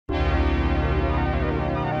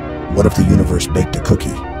What if the universe baked a cookie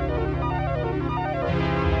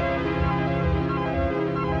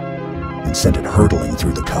and sent it hurtling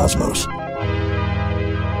through the cosmos?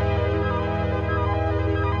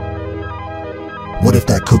 What if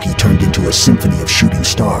that cookie turned into a symphony of shooting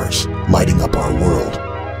stars, lighting up our world?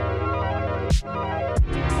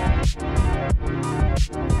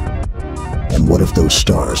 And what if those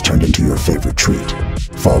stars turned into your favorite treat,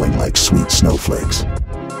 falling like sweet snowflakes?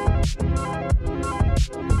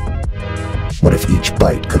 What if each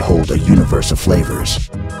bite could hold a universe of flavors?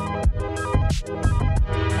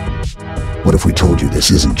 What if we told you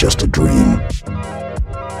this isn't just a dream?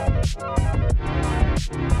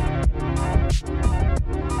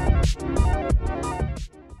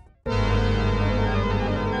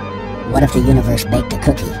 What if the universe baked a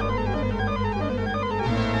cookie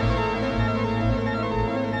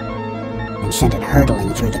and sent it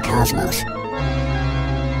hurtling through the cosmos?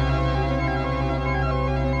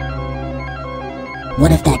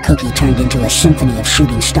 What if that cookie turned into a symphony of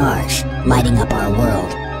shooting stars, lighting up our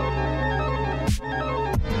world?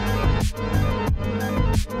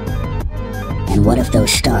 And what if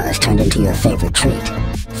those stars turned into your favorite treat,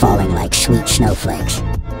 falling like sweet snowflakes?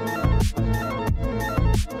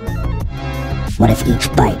 What if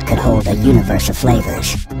each bite could hold a universe of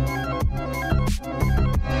flavors?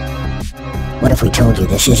 What if we told you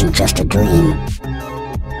this isn't just a dream?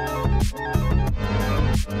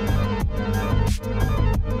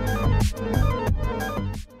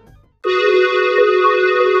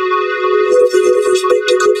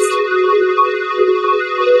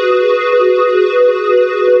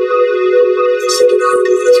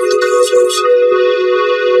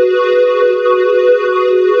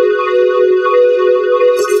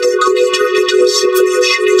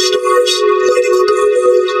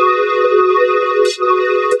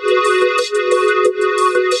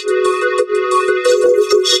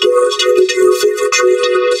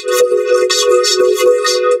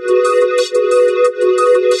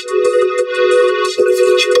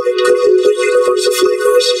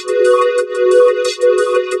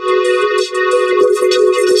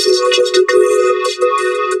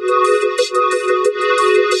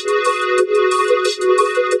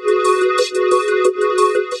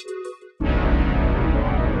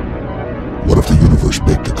 What if the universe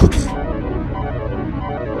baked a cookie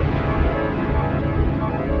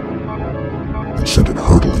and sent it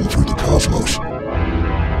hurtling through the cosmos?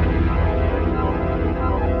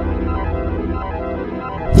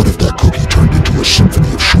 What if that cookie turned into a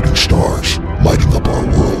symphony of shooting stars, lighting up our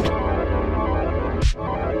world?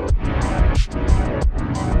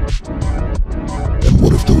 And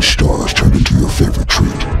what if those stars turned into your favorite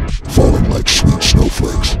treat, falling like sweet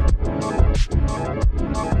snowflakes?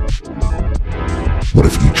 What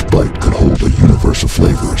if each bite could hold a universe of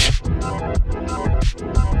flavors?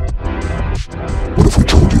 What if we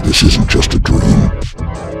told you this isn't just a dream?